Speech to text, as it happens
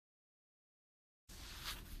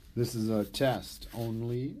This is a test,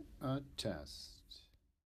 only a test.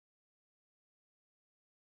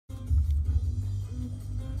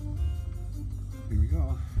 Here we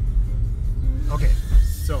go. Okay,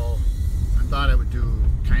 so I thought I would do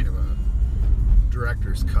kind of a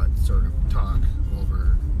director's cut sort of talk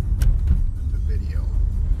over the video,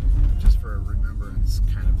 just for a remembrance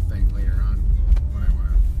kind of thing later on when I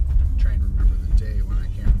want to try and remember the day when I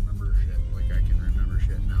can't remember shit like I can remember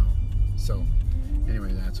shit now. So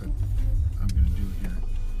anyway, that's what I'm going to do here.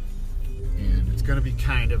 And it's going to be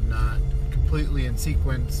kind of not completely in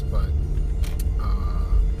sequence, but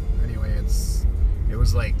anyway, it is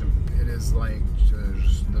like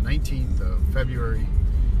the 19th of February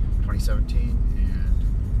 2017,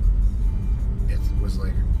 and it was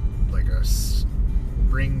like a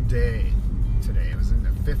spring day today. It was in the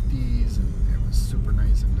 50s and it was super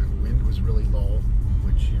nice, and the wind was really low,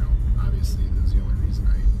 which, you know, obviously was the only reason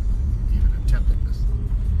I even attempted this.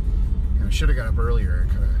 And I should have got up earlier.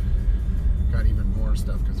 I could have got even more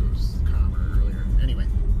stuff because it was calmer earlier. Anyway,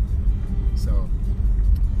 so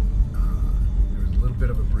there was a little bit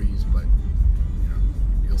of a breeze, but you know,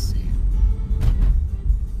 you'll see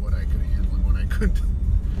what I could handle and what I couldn't.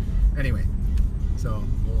 Anyway, so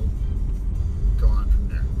we'll go on from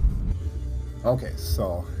there. Okay,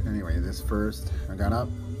 so anyway, this first, I got up,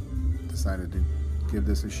 decided to give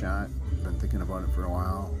this a shot. Been thinking about it for a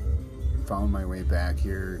while. Found my way back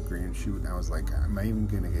here, Grand Chute, and I was like, am I even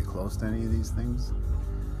gonna get close to any of these things?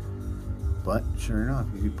 But sure enough,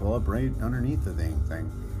 you could pull up right underneath the thing.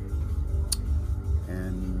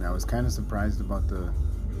 And I was kind of surprised about the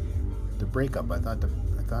breakup. I thought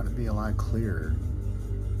it'd be a lot clearer.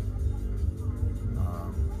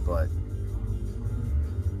 But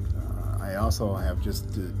I also have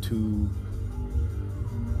just the two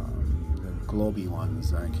the globy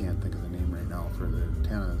ones. I can't think of the name right now for the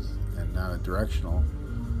antennas, and not a directional.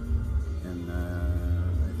 And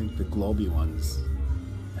I think the globy ones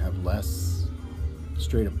have less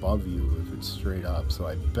straight above you if it's straight up. So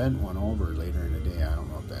I bent one over later in the day. I don't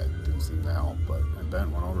know if that didn't seem to help, but I bent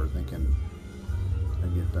one over thinking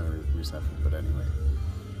I'd get better reception. But anyway,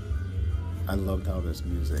 I loved how this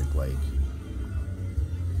music like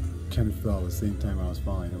kind of fell at the same time I was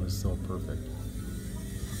falling. It was so perfect.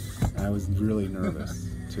 And I was really nervous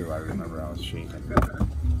too. I remember I was shaking.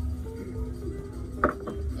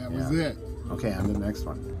 That was it. Okay, on to the next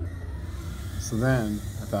one. So then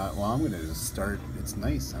I thought, well, I'm going to just start. It's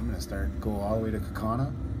nice. I'm going to go all the way to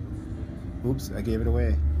Kakana. Oops, I gave it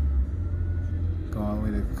away. Go all the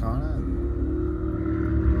way to Kakana and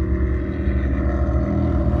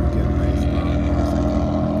get a nice Kakana.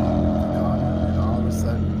 And all of a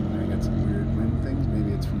sudden, I got some weird wind things.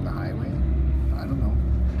 Maybe it's from the highway. I don't know.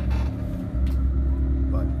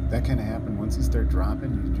 But that kind of happened. Once you start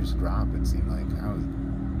dropping, you just drop. It seemed like I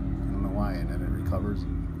don't know why. And then it recovers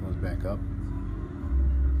and goes back up.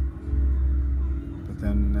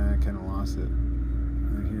 Then I kind of lost it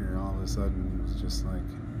right here. All of a sudden, it's just like,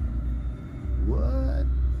 what?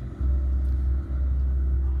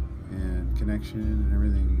 And connection and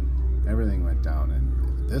everything went down.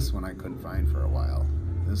 And this one I couldn't find for a while.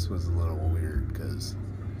 This was a little weird because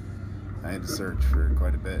I had to search for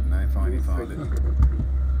quite a bit, and I finally found it.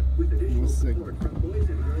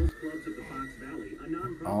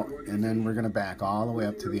 And then we're gonna back all the way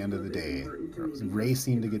up to the end of the day,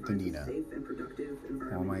 racing to get to Nina.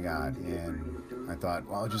 Oh my God. And I thought,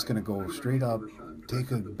 well, I'm just gonna go straight up, take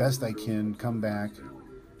the best I can, come back.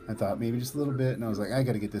 I thought maybe just a little bit, and I was like, I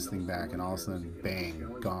gotta get this thing back. And all of a sudden, bang,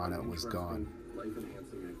 gone. It was gone.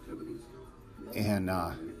 And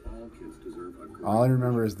all I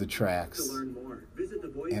remember is the tracks.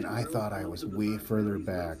 And I thought I was way further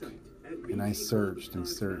back. And I searched and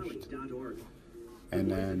searched. And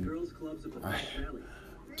then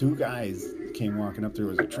two guys came walking up. There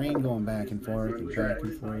was a train going back and forth and back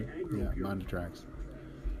and forth. Yeah, I'm on the tracks.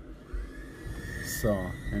 So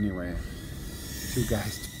anyway, two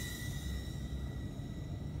guys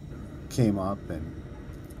came up, and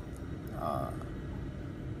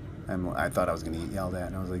I thought I was going to get yelled at.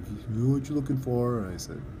 And I was like, what you looking for? I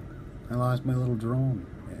said, I lost my little drone.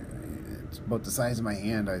 It's about the size of my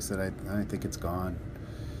hand. I said, I think it's gone.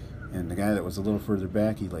 And the guy that was a little further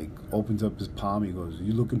back, he like opens up his palm. He goes,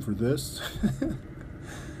 you looking for this? I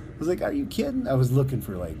was like, are you kidding? I was looking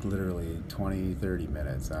for like literally 20, 30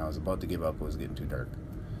 minutes. And I was about to give up. It was getting too dark.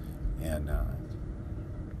 And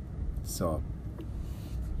so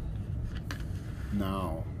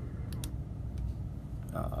now,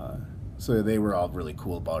 so they were all really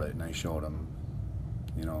cool about it. And I showed them,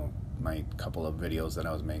 you know, my couple of videos that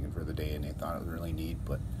I was making for the day, and they thought it was really neat.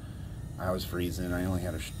 But I was freezing. I only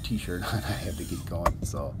had a t-shirt on. I had to get going.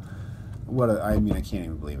 So, I mean, I can't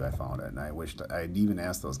even believe I found it. And I wished I'd even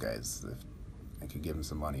asked those guys if I could give them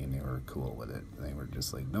some money, and they were cool with it. They were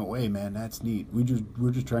just like, "No way, man, that's neat.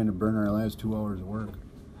 We're just trying to burn our last 2 hours of work."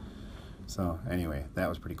 So anyway, that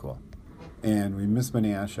was pretty cool. And we missed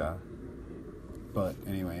Menasha, but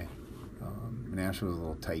anyway, Menasha was a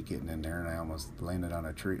little tight getting in there, and I almost landed on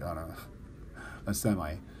a tree on a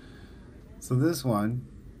semi. So this one,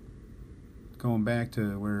 going back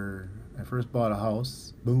to where I first bought a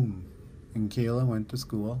house, boom, and Kayla went to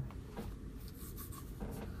school.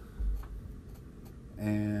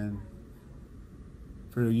 And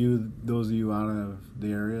for those of you out of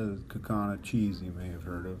the area, the Kakana cheese you may have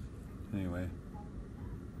heard of. Anyway,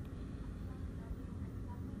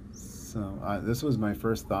 so this was my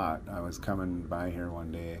first thought. I was coming by here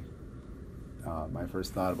one day. My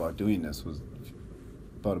first thought about doing this was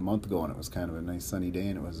about a month ago, and it was kind of a nice sunny day,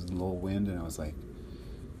 and it was low wind, and I was like,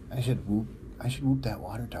 I should whoop that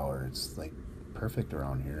water tower. It's like perfect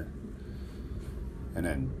around here. And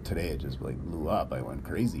then today it just like blew up. I went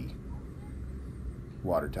crazy.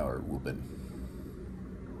 Water tower whooping.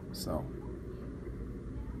 So,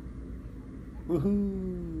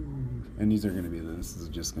 woohoo! And this is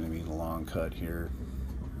just going to be the long cut here.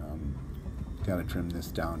 Got to trim this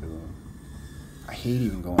down to I hate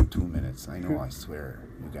even going 2 minutes. I know, I swear,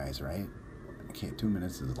 you guys, right? I can't. 2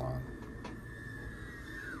 minutes is long.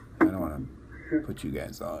 I don't want to put you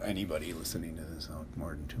guys out. Anybody listening to this out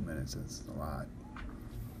more than 2 minutes is a lot.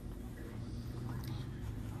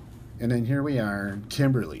 And then here we are,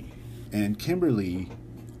 Kimberly. And Kimberly,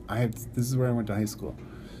 this is where I went to high school.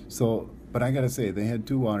 So, but I gotta say, they had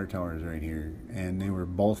 2 water towers right here, and they were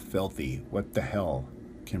both filthy. What the hell,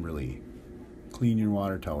 Kimberly? Clean your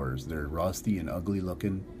water towers. They're rusty and ugly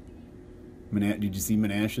looking. Did you see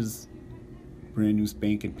Menasha's brand new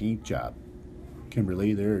spanking paint job?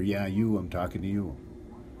 Kimberly, I'm talking to you.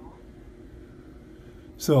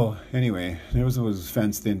 So anyway, it was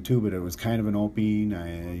fenced in too, but it was kind of an opening.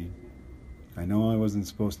 I know I wasn't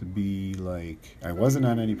supposed to be I wasn't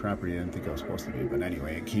on any property I didn't think I was supposed to be, but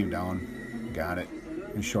anyway, it came down, got it,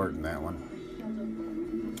 and shortened that one.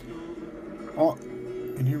 Oh,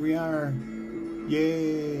 and here we are.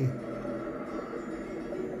 Yay!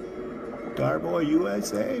 Darboy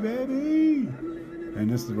USA, baby! And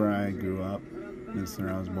this is where I grew up. This is where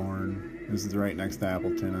I was born. This is right next to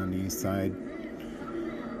Appleton on the east side.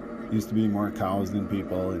 Used to be more cows than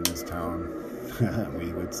people in this town,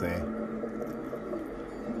 we would say.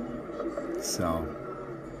 So,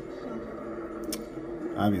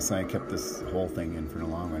 obviously I kept this whole thing in for a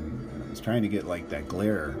long one. I was trying to get that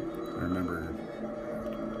glare. I remember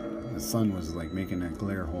the sun was making that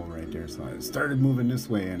glare hole right there, so I started moving this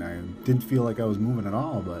way, and I didn't feel like I was moving at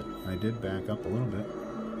all, but I did back up a little bit.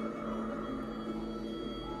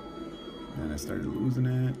 And I started losing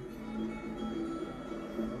it.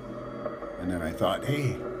 And then I thought,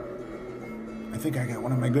 hey, I think I got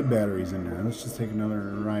one of my good batteries in there. Let's just take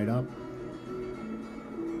another ride up.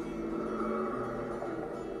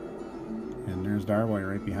 And there's Darboy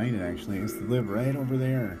right behind it, actually. He used to live right over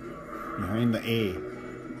there, behind the A.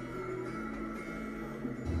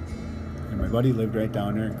 And my buddy lived right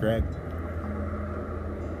down there, Greg.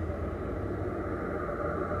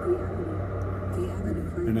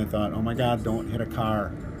 And I thought, oh my God, don't hit a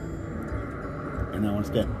car. And that one's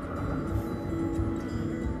dead.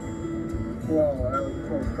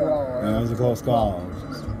 That was a close call,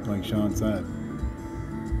 just like Sean said.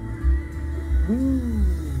 Woo.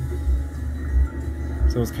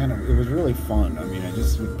 So it was really fun. I mean, I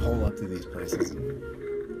just would pull up to these places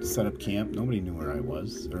and set up camp. Nobody knew where I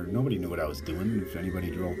was, or nobody knew what I was doing. If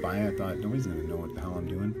anybody drove by, I thought, nobody's going to know what the hell I'm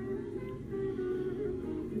doing.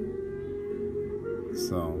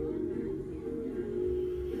 So,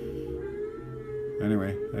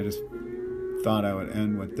 anyway, I just thought I would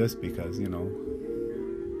end with this because,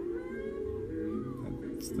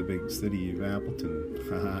 it's the big city of Appleton.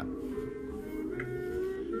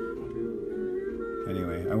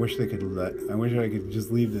 Anyway, I wish I could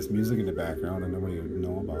just leave this music in the background and nobody would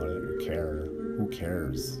know about it or care. Who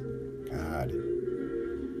cares? God.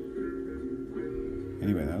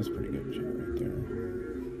 Anyway, that was pretty good shot right there.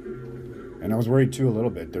 And I was worried too a little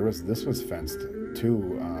bit. This was fenced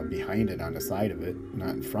too, behind it on the side of it, not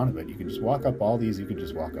in front of it. You could just walk up all these. You could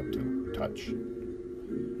just walk up to touch.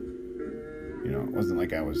 It wasn't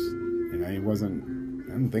like I was. I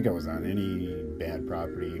didn't think I was on any bad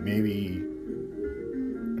property. Maybe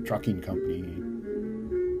a trucking company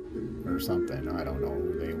or something. I don't know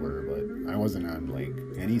who they were, but I wasn't on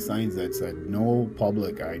any signs that said no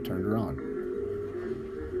public. I turned around.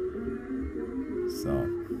 So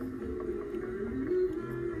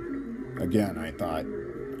again, I thought,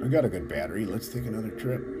 I got a good battery. Let's take another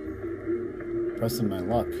trip. Pressing my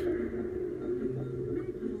luck.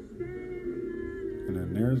 And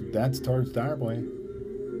then that's towards Darboy.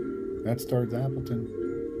 That's towards Appleton.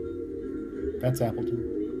 That's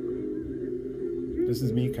Appleton. This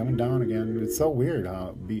is me coming down again. It's so weird how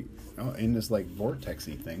it be in this like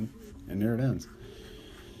vortexy thing, and there it ends.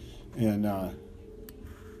 And I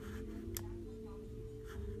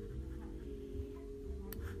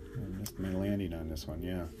missed my landing on this one,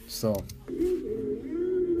 yeah. So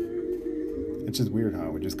it's just weird how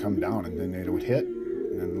it would just come down and then it would hit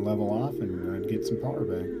and then level off and I'd get some power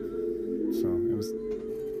back. So it was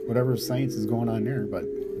whatever science is going on there, but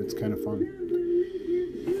it's kind of fun.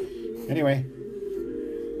 Anyway,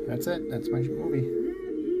 that's it. That's my movie.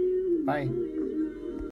 Bye.